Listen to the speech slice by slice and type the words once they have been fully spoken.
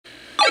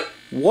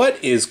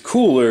What is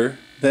cooler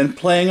than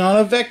playing on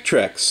a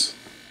Vectrex?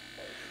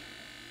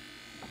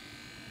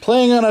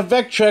 Playing on a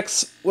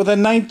Vectrex with a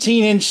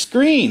 19-inch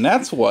screen,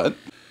 that's what.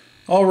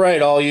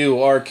 Alright, all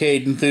you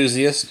arcade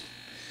enthusiasts.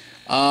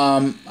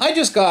 I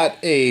just got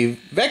a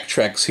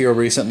Vectrex here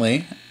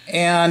recently,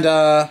 and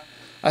I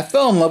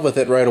fell in love with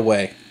it right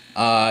away.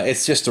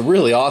 It's just a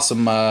really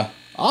awesome,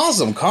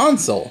 awesome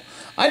console.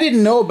 I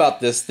didn't know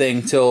about this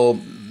thing till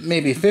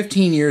maybe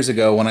 15 years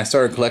ago when I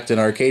started collecting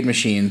arcade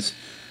machines.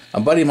 A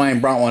buddy of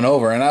mine brought one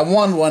over, and I've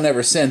won one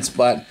ever since,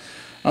 but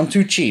I'm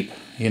too cheap,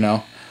 you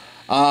know.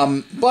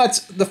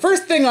 But the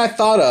first thing I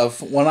thought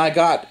of when I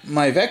got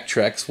my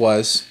Vectrex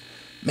was,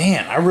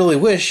 man, I really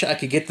wish I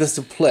could get this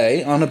to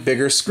play on a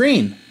bigger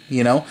screen,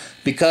 you know,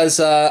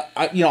 because,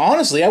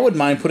 honestly, I wouldn't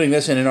mind putting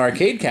this in an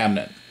arcade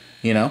cabinet,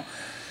 you know.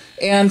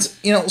 And,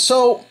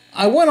 so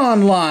I went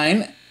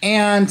online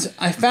and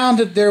I found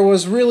that there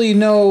was really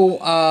no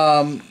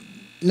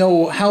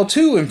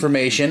how-to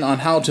information on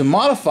how to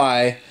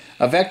modify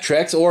a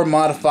Vectrex or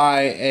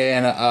modify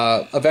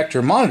a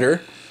vector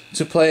monitor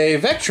to play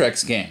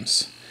Vectrex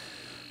games.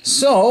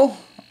 So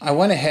I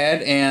went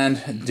ahead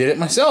and did it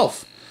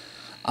myself.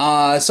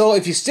 So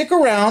if you stick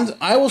around,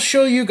 I will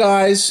show you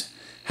guys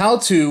how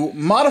to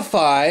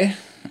modify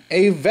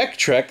a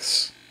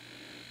Vectrex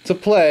to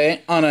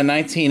play on a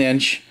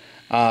 19-inch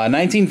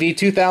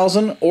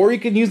 19V2000, or you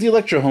can use the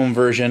Electro Home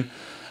version.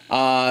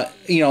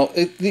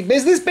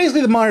 This is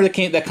basically the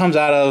monitor that comes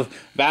out of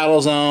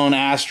Battlezone,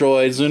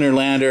 Asteroids, Lunar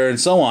Lander, and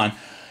so on.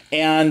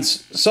 And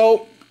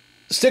so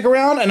stick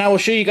around, and I will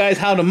show you guys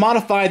how to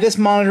modify this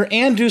monitor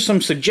and do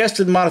some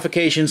suggested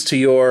modifications to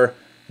your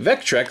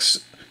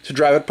Vectrex to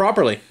drive it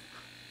properly.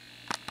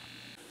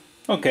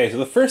 Okay, so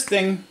the first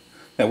thing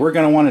that we're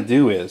going to want to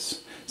do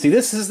is, see,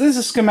 this is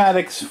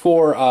schematics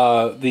for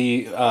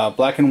the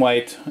black and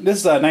white. This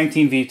is a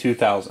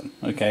 19V2000.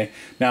 Okay,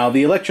 now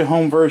the Electro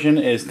Home version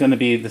is going to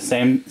be the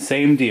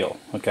same deal.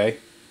 Okay,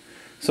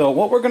 so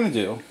what we're going to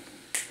do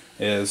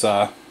is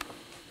hold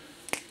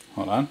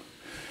on.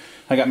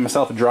 I got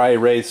myself a dry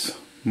erase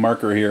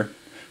marker here.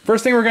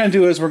 First thing we're going to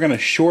do is we're going to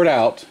short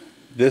out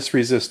this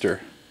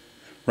resistor.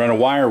 Run a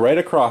wire right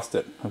across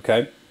it.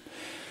 Okay.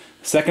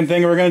 Second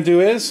thing we're going to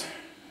do is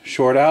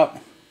short out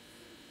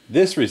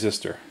this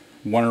resistor.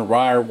 One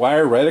wire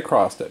right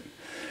across it.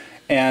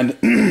 And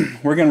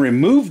we're going to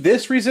remove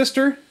this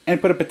resistor and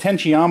put a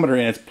potentiometer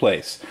in its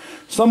place.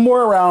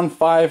 Somewhere around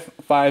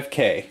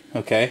 5K,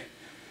 okay?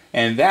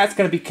 And that's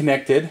going to be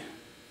connected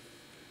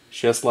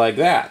just like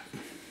that.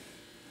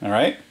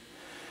 Alright?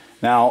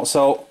 Now,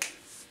 so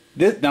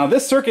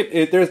this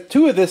circuit, there's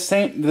two of this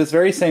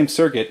very same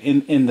circuit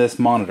in this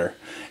monitor.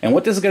 And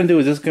what this is going to do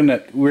is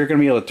we're going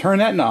to be able to turn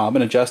that knob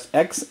and adjust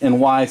X and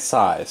Y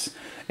size.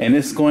 And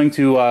this is going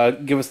to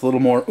give us a little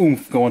more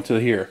oomph going to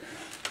here.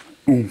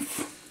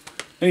 Oomph.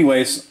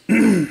 Anyways,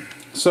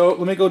 so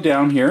let me go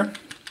down here.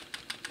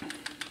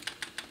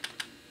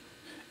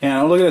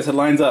 And look at this, it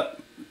lines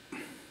up.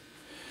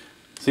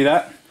 See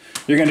that?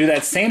 You're going to do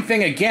that same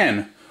thing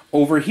again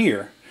over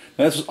here.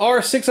 Now, this was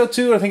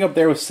R602, I think up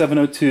there was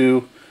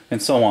 702,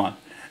 and so on.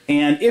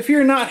 And if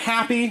you're not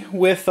happy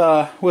with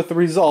the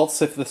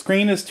results, if the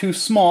screen is too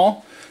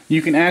small,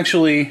 you can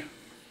actually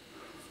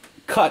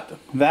cut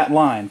that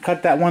line,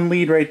 cut that one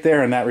lead right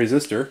there in that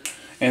resistor,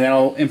 and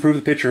that'll improve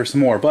the picture some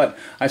more. But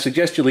I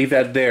suggest you leave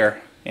that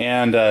there.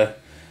 And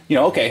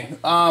okay.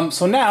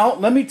 So now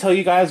let me tell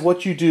you guys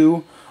what you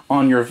do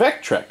on your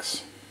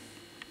Vectrex.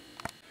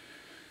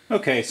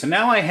 Okay, so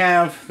now I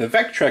have the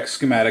Vectrex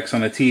schematics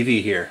on the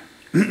TV here.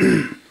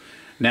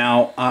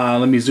 Now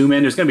let me zoom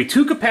in. There's going to be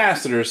two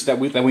capacitors that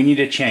we need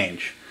to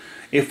change.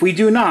 If we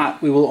do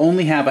not, we will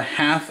only have a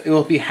half. It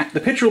will be the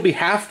picture will be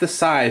half the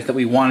size that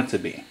we want it to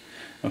be.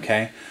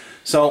 Okay,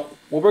 so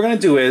what we're going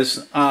to do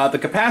is the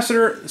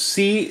capacitor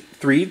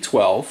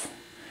C312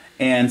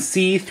 and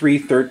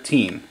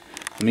C313.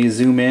 Let me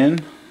zoom in.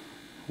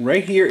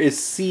 Right here is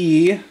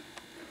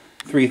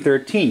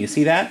C313. You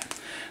see that?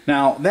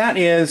 Now that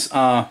is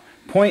 0.01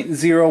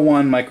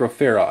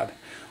 microfarad.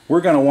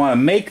 We're going to want to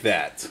make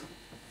that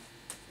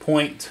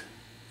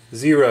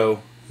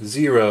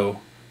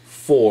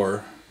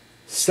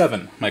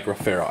 0.0047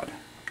 microfarad.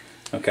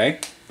 Okay?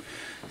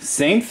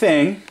 Same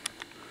thing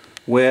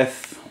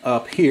with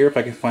up here, if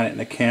I can find it in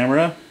the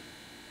camera.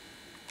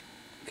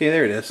 Okay,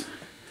 there it is.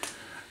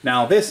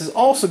 Now this is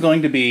also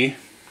going to be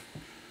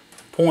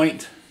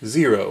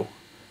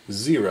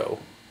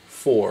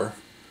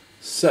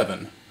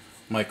 0.0047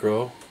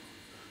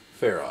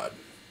 microfarad.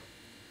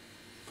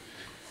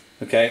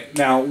 Okay,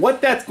 now what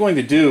that's going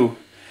to do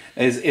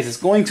is it's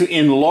going to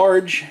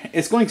enlarge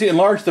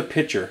the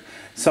picture.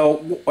 So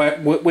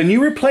when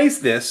you replace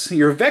this,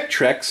 your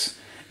Vectrex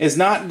is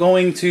not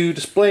going to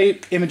display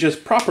images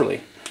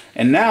properly.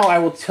 And now I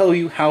will tell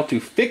you how to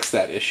fix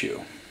that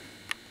issue.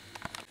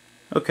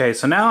 Okay,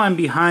 so now I'm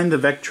behind the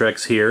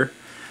Vectrex here,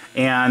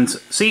 and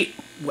see,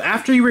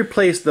 after you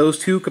replace those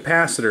two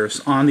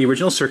capacitors on the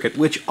original circuit,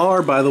 which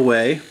are, by the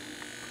way,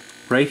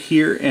 right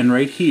here and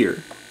right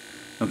here,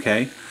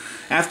 okay,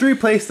 After you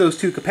replace those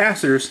two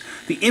capacitors,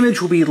 the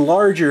image will be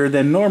larger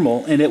than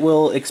normal and it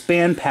will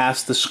expand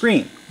past the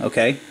screen.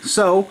 Okay,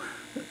 so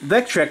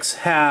Vectrex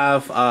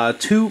have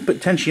two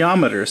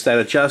potentiometers that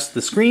adjust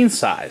the screen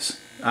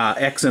size,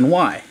 X and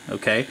Y.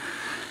 Okay,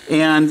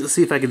 and let's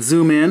see if I can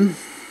zoom in.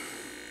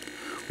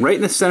 Right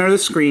in the center of the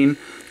screen,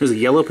 there's a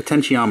yellow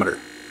potentiometer.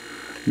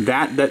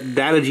 That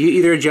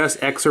either adjusts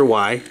X or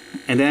Y,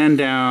 and then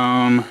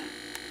down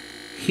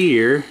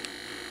here,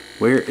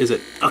 where is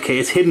it? Okay,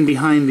 it's hidden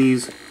behind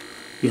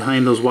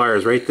those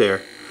wires right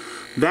there.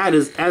 That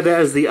is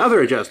the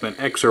other adjustment,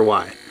 X or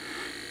Y.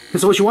 And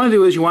so what you want to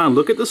do is you want to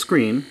look at the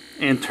screen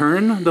and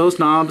turn those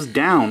knobs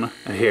down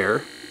a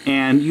hair,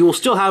 and you will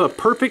still have a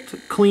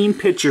perfect clean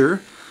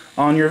picture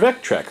on your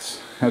Vectrex.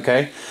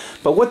 Okay,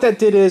 but what that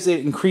did is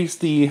it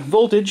increased the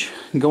voltage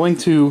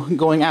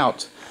going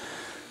out.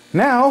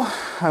 Now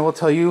I will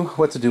tell you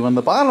what to do on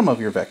the bottom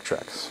of your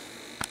Vectrex.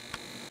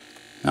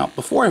 Now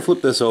before I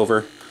flip this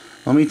over,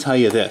 let me tell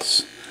you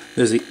this.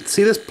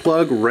 See this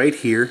plug right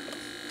here?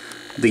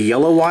 The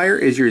yellow wire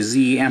is your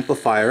Z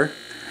amplifier,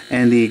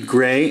 and the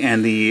gray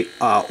and the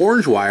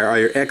orange wire are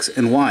your X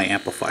and Y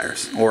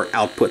amplifiers, or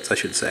outputs I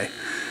should say.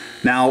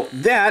 Now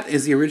that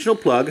is the original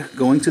plug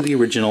going to the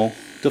original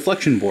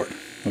deflection board.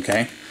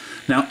 Okay,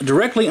 now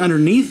directly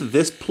underneath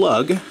this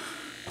plug,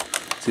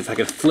 see if I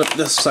can flip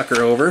this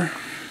sucker over,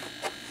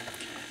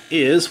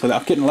 is,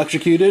 without getting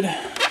electrocuted,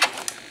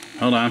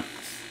 hold on,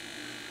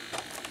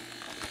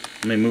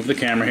 let me move the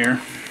camera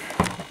here.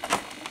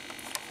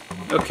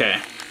 Okay,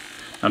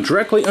 now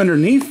directly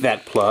underneath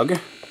that plug,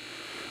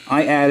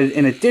 I added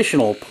an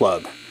additional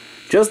plug,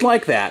 just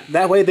like that.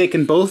 That way they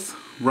can both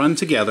run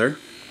together,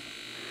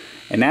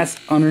 and that's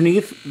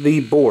underneath the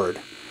board.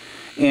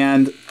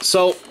 And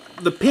so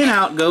the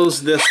pinout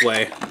goes this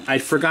way. I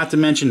forgot to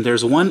mention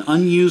there's one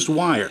unused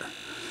wire,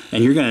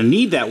 and you're going to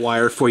need that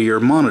wire for your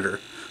monitor.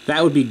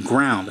 That would be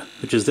ground,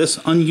 which is this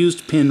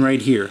unused pin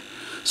right here.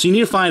 So you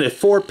need to find a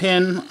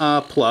 4-pin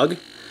plug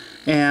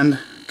and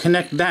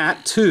connect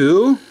that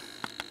to...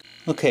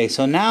 Okay,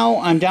 so now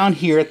I'm down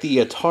here at the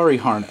Atari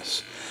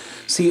Harness.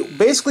 See,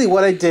 basically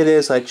what I did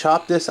is I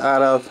chopped this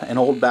out of an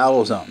old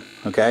Battle Zone,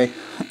 okay?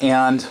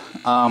 And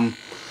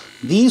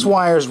these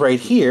wires right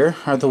here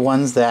are the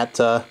ones that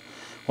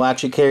will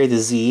actually carry the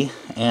Z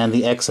and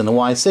the X and the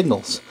Y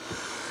signals.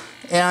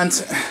 And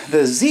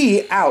the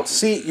Z out,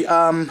 see,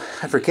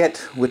 I forget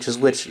which is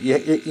which. You're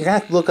going to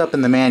have to look up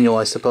in the manual,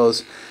 I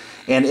suppose,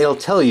 and it'll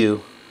tell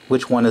you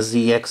which one is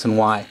Z, X, and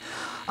Y.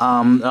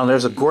 Now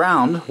there's a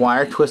ground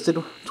wire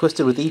twisted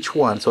with each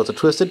one, so it's a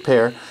twisted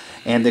pair,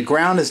 and the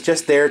ground is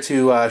just there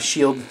to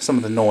shield some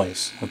of the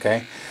noise.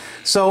 Okay,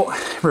 so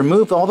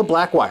remove all the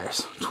black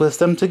wires, twist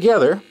them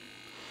together,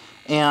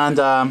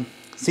 and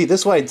see,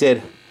 this is what I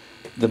did.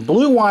 The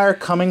blue wire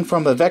coming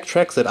from the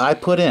Vectrex that I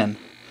put in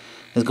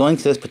is going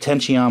to this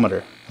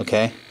potentiometer.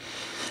 Okay,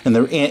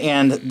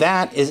 and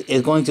that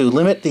is going to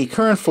limit the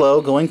current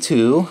flow going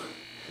to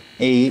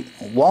a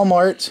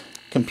Walmart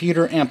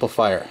computer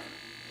amplifier.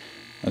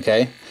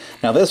 Okay,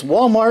 now this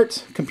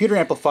Walmart computer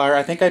amplifier,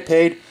 I think I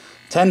paid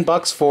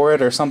 $10 for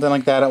it or something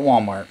like that at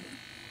Walmart.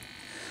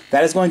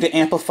 That is going to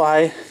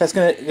amplify. That's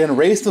going to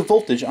raise the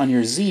voltage on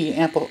your Z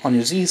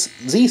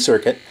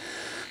circuit,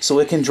 so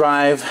it can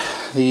drive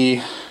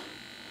the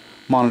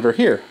monitor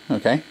here.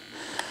 Okay.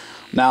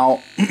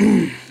 Now,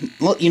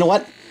 look, you know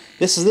what?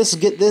 This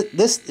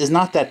is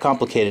not that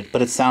complicated,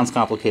 but it sounds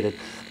complicated.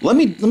 Let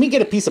me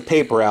get a piece of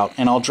paper out,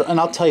 and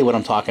I'll tell you what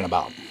I'm talking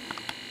about.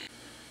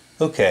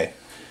 Okay.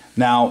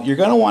 Now you're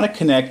going to want to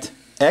connect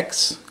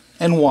X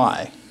and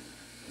Y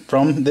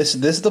from this.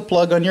 This is the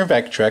plug on your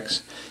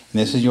Vectrex, and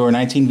this is your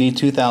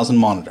 19V2000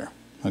 monitor,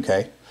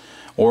 okay,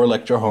 or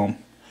Electro Home.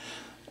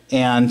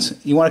 And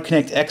you want to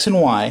connect X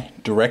and Y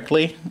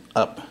directly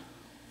up,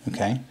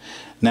 okay.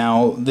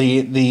 Now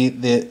the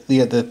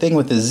thing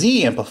with the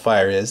Z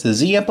amplifier is the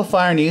Z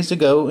amplifier needs to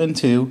go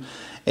into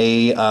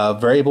a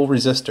variable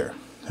resistor,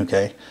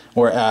 okay,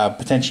 or a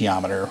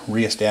potentiometer,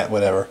 rheostat,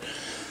 whatever.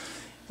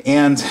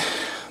 And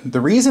the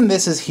reason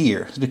this is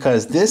here is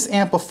because this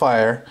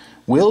amplifier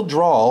will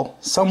draw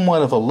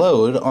somewhat of a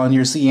load on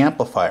your Z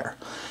amplifier.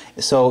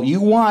 So you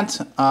want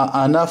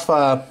enough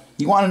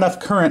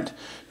current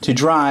to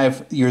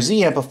drive your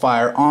Z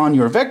amplifier on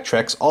your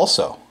Vectrex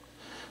also.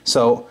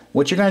 So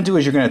what you're going to do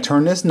is you're going to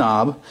turn this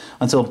knob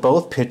until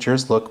both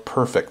pictures look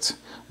perfect.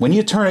 When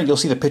you turn it, you'll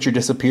see the picture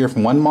disappear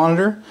from one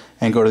monitor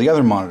and go to the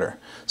other monitor.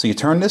 So you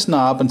turn this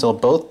knob until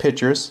both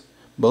pictures,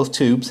 both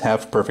tubes,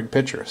 have perfect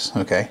pictures.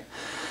 Okay.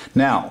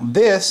 Now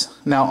this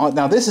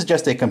is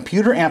just a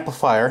computer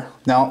amplifier.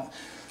 Now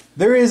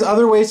there is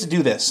other ways to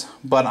do this,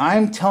 but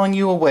I'm telling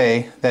you a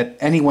way that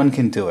anyone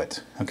can do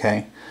it.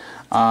 Okay.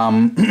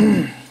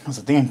 That's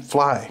a damn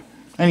fly.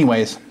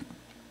 Anyways,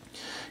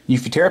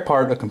 if you tear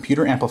apart a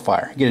computer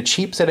amplifier, you get a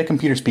cheap set of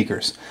computer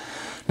speakers.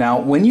 Now,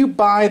 when you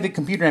buy the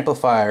computer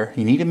amplifier,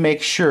 you need to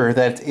make sure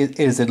that it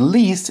is at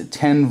least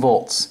 10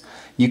 volts.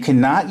 You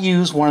cannot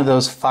use one of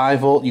those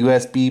 5-volt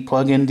USB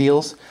plug-in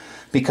deals,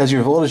 because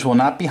your voltage will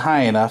not be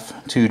high enough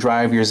to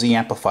drive your Z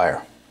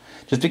amplifier.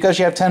 Just because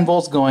you have 10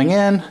 volts going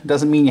in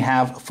doesn't mean you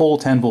have full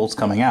 10 volts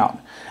coming out.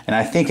 And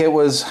I think it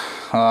was,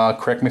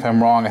 correct me if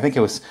I'm wrong, I think it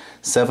was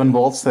 7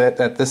 volts that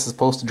this is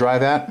supposed to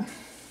drive at.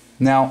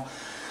 Now,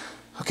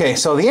 okay,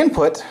 so the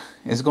input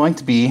is going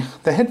to be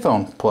the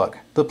headphone plug,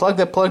 the plug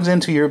that plugs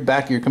into your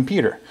back of your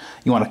computer.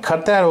 You want to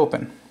cut that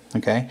open,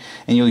 okay?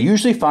 And you'll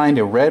usually find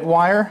a red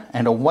wire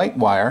and a white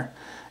wire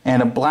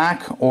and a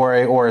black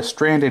or a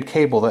stranded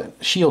cable, that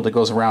shield that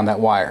goes around that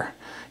wire.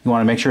 You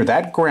want to make sure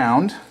that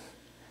ground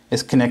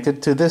is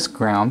connected to this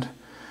ground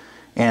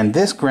and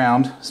this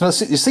ground. So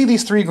you see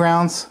these 3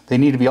 grounds? They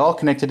need to be all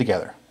connected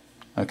together,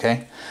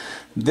 okay?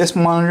 This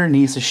monitor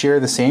needs to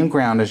share the same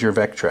ground as your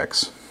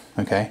Vectrex,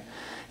 okay?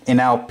 And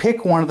now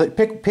pick one of the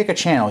pick a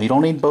channel. You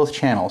don't need both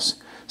channels.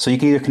 So you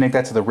can either connect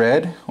that to the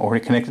red or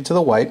connect it to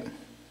the white.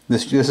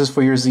 This is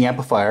for your Z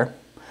amplifier.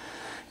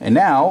 And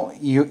now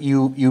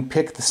you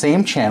pick the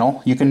same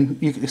channel. You can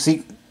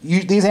see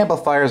these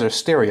amplifiers are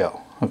stereo,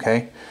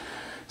 okay?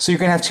 So you're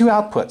going to have 2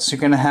 outputs.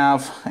 You're going to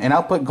have an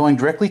output going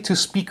directly to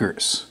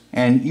speakers,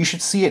 and you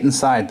should see it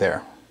inside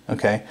there,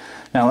 okay?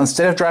 Now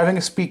instead of driving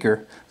a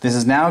speaker, this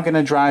is now going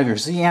to drive your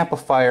Z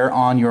amplifier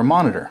on your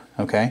monitor,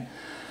 okay?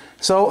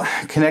 So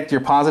connect your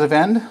positive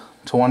end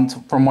to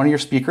from one of your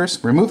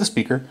speakers, remove the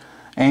speaker,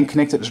 and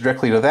connect it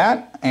directly to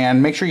that,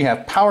 and make sure you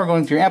have power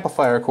going to your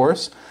amplifier, of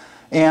course,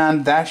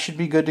 and that should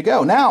be good to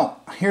go. Now,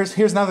 here's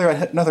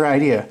another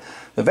idea.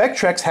 The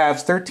Vectrex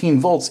has 13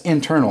 volts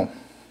internal.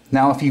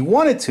 Now, if you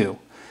wanted to,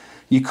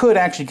 you could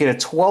actually get a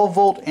 12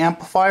 volt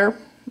amplifier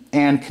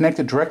and connect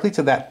it directly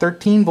to that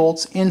 13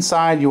 volts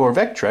inside your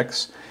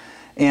Vectrex,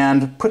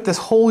 and put this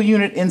whole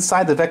unit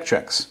inside the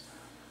Vectrex.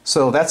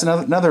 So that's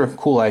another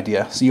cool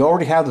idea. So you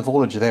already have the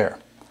voltage there.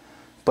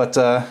 But,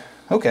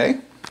 okay.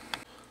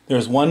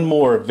 There's one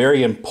more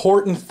very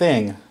important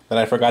thing that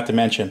I forgot to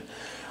mention.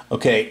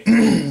 Okay,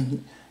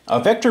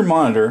 a vector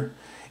monitor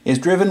is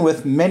driven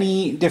with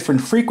many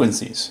different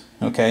frequencies,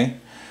 okay?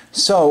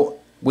 So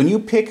when you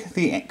pick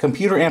the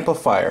computer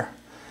amplifier,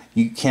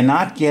 you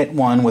cannot get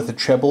one with a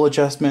treble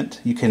adjustment.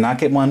 You cannot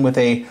get one with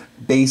a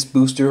bass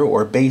booster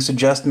or bass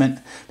adjustment,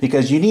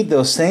 because you need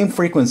those same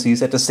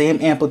frequencies at the same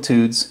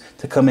amplitudes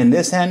to come in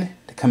this end,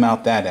 to come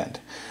out that end.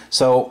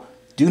 So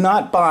do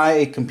not buy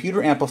a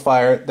computer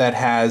amplifier that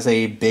has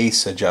a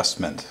bass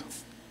adjustment.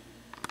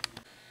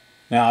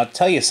 Now I'll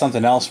tell you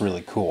something else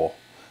really cool.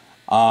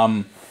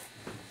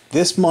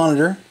 This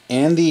monitor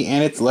and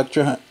its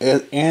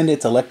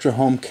Electro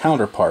Home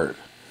counterpart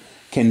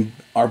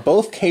are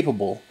both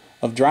capable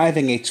of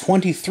driving a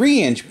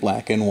 23-inch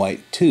black and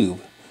white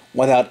tube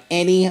without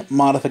any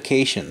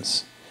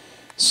modifications.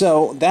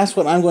 So that's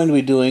what I'm going to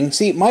be doing.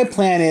 See, my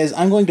plan is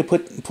I'm going to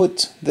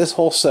put this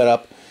whole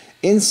setup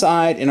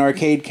inside an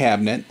arcade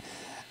cabinet,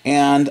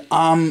 and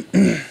I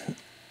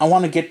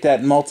want to get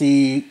that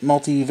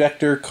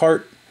multi-vector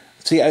cart.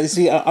 See,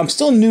 I'm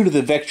still new to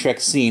the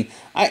Vectrex scene.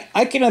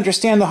 I can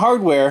understand the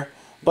hardware,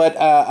 but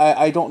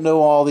I don't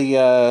know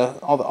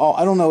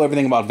I don't know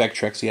everything about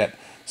Vectrex yet.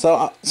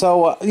 So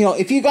you know,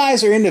 if you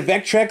guys are into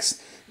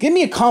Vectrex, give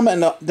me a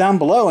comment down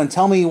below and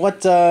tell me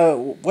what's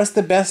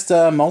the best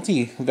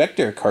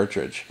multi-vector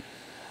cartridge.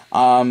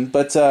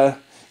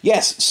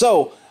 Yes,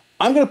 so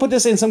I'm gonna put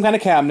this in some kind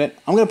of cabinet.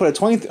 I'm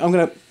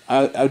gonna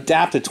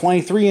adapt a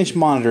 23-inch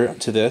monitor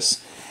to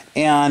this,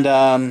 and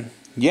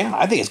yeah,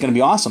 I think it's gonna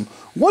be awesome.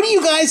 What do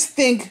you guys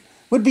think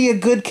would be a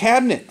good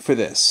cabinet for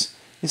this?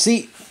 You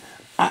see,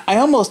 I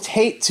almost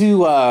hate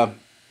to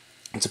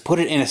put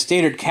it in a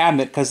standard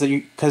cabinet, because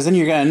then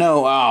you're gonna know,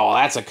 oh, well,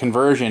 that's a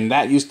conversion.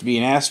 That used to be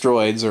an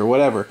Asteroids or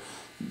whatever.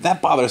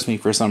 That bothers me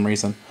for some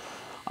reason.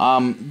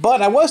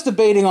 But I was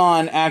debating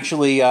on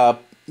actually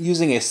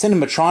using a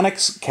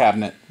Cinematronics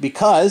cabinet,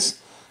 because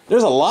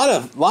there's a lot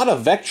of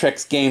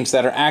Vectrex games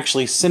that are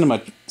actually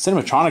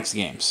Cinematronics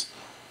games.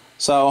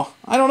 So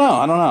I don't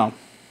know.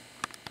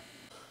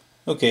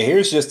 Okay,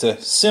 here's just a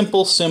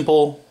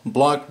simple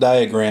block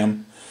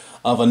diagram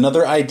of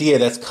another idea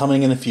that's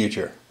coming in the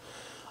future.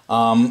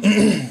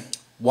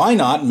 Why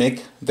not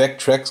make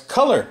Vectrex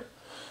color?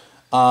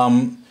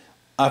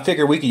 I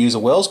figure we could use a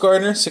Wells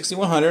Gardner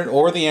 6100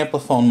 or the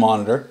Amplifone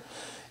monitor,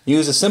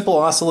 use a simple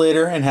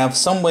oscillator and have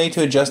some way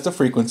to adjust the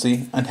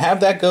frequency, and have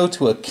that go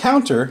to a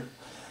counter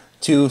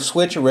to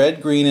switch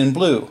red, green, and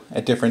blue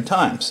at different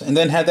times, and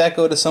then have that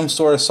go to some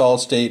sort of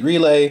solid-state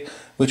relay,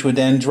 which would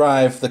then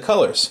drive the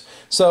colors.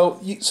 So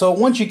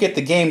once you get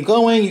the game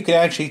going, you can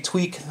actually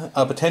tweak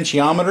a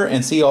potentiometer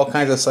and see all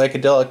kinds of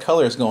psychedelic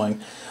colors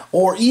going.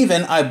 Or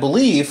even, I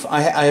believe,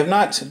 I have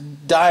not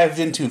dived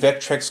into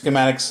Vectrex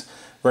schematics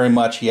very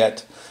much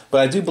yet, but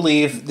I do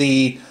believe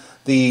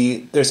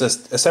there's a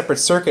separate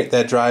circuit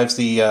that drives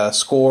the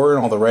score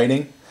and all the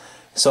writing.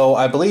 So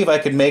I believe I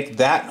could make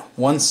that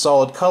one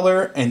solid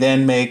color and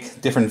then make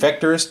different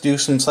vectors, do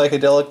some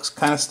psychedelics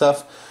kind of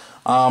stuff.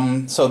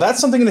 So that's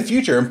something in the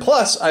future. And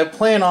plus, I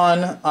plan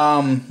on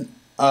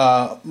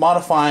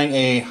modifying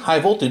a high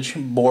voltage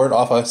board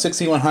off a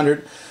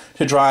 6100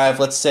 to drive,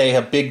 let's say,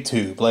 a big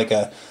tube, like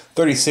a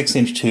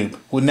 36-inch tube.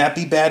 Wouldn't that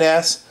be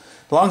badass?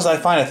 As long as I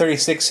find a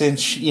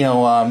 36-inch,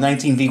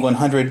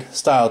 19V100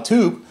 style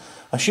tube,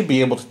 I should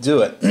be able to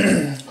do it.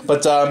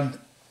 But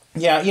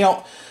yeah, you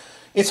know,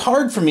 it's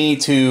hard for me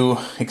to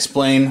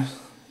explain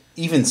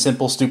even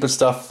simple stupid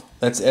stuff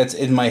that's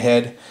in my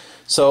head.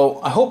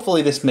 So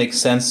hopefully this makes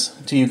sense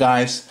to you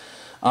guys.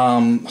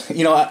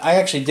 You know, I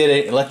actually did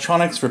an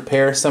electronics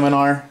repair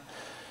seminar,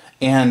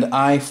 and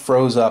I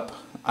froze up.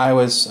 I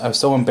was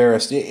so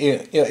embarrassed.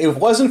 If it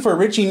wasn't for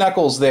Richie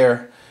Knuckles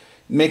there,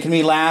 making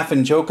me laugh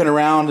and joking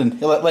around, and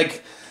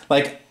like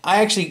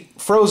I actually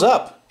froze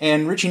up,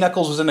 and Richie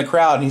Knuckles was in the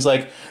crowd, and he's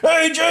like,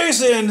 "Hey,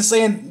 Jason,"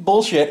 saying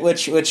bullshit,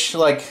 which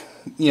like,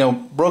 you know,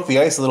 broke the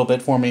ice a little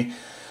bit for me.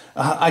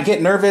 I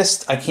get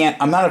nervous.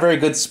 I'm not a very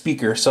good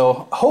speaker,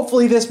 so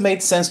hopefully this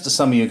made sense to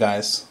some of you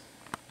guys.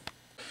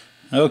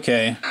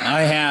 Okay,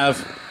 I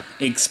have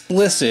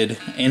explicit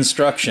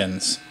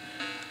instructions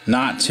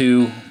not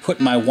to put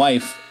my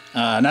wife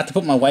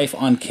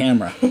on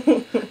camera.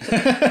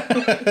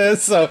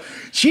 So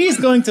she's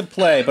going to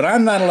play, but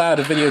I'm not allowed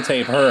to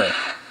videotape her.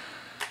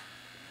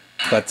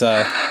 But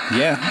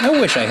yeah, I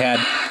wish I had.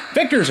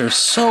 Vectors are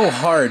so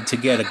hard to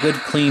get a good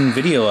clean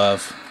video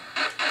of.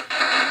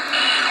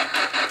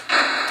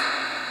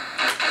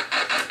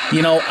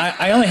 You know,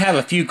 I only have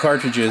a few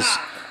cartridges,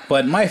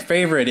 but my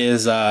favorite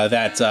is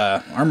that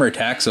Armor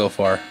Attack so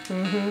far.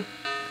 Mm-hmm.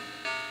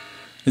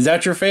 Is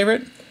that your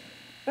favorite?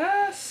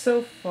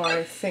 So far,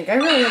 I think. I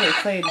really haven't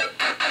played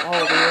all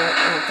of them yet,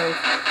 I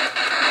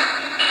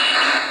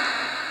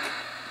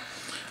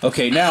don't think.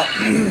 Okay, now,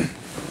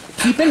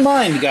 keep in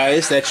mind,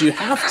 guys, that you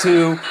have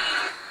to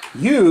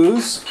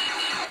use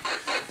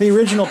the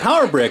original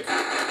power brick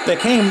that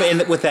came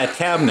in with that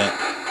cabinet.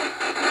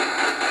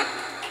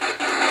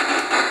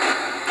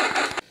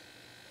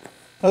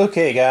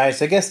 Okay,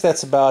 guys, I guess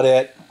that's about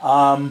it.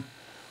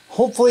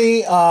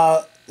 Hopefully,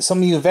 some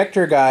of you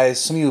Vector guys,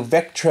 some of you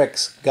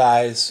Vectrex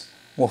guys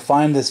will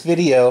find this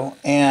video,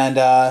 and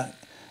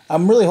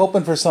I'm really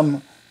hoping for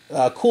some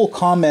cool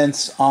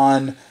comments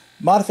on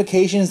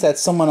modifications that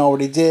someone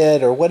already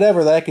did or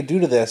whatever that I could do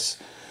to this.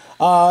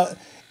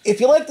 If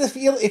you like this,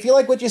 if you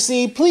like what you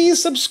see,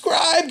 please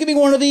subscribe, give me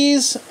one of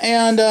these,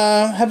 and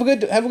have a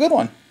good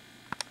one.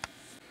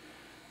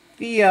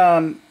 The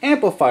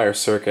amplifier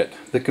circuit,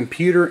 the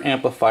computer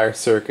amplifier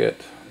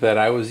circuit that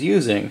I was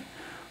using,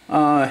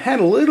 had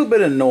a little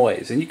bit of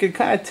noise, and you could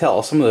kind of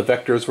tell some of the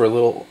vectors were a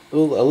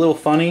little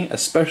funny,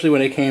 especially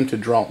when it came to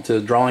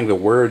drawing the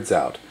words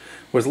out.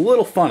 It was a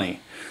little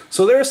funny.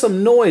 So there's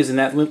some noise in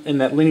that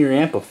linear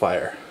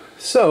amplifier.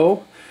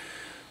 So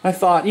I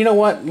thought, you know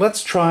what?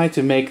 Let's try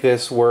to make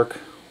this work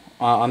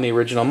on the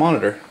original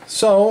monitor.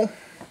 So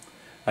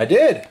I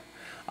did.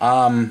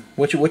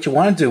 What you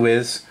want to do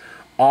is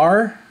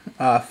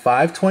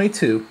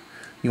R522.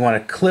 You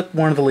want to clip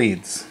one of the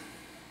leads.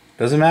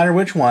 Doesn't matter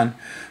which one,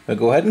 but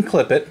go ahead and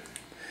clip it.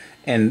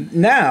 And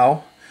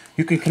now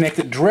you can connect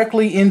it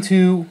directly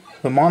into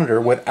the monitor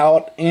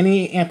without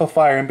any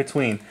amplifier in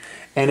between.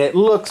 And it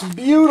looks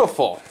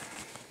beautiful.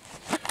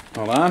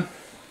 Hold on.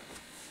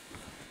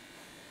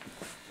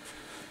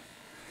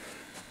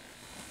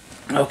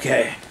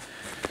 Okay.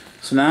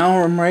 So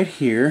now I'm right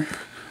here.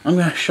 I'm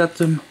gonna shut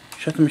the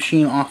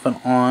machine off and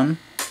on.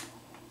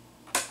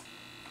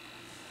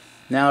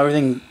 Now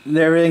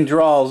everything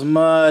draws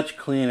much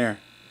cleaner.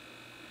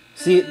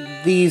 See,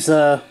 these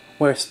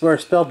where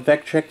spelled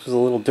Vectrex was a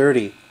little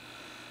dirty.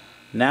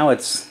 Now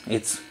it's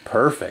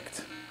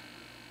perfect.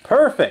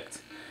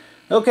 Perfect.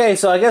 Okay,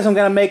 so I guess I'm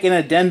gonna make an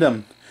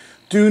addendum.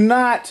 Do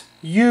not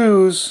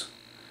use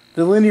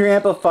the linear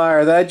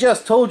amplifier that I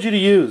just told you to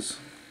use,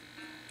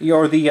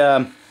 or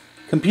the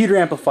computer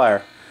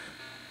amplifier.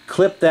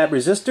 Clip that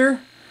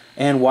resistor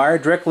and wire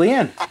directly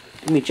in.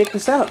 Let me check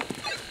this out.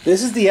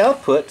 This is the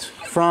output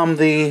from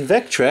the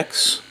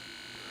Vectrex,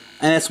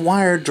 and it's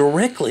wired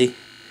directly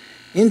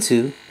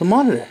into the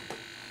monitor.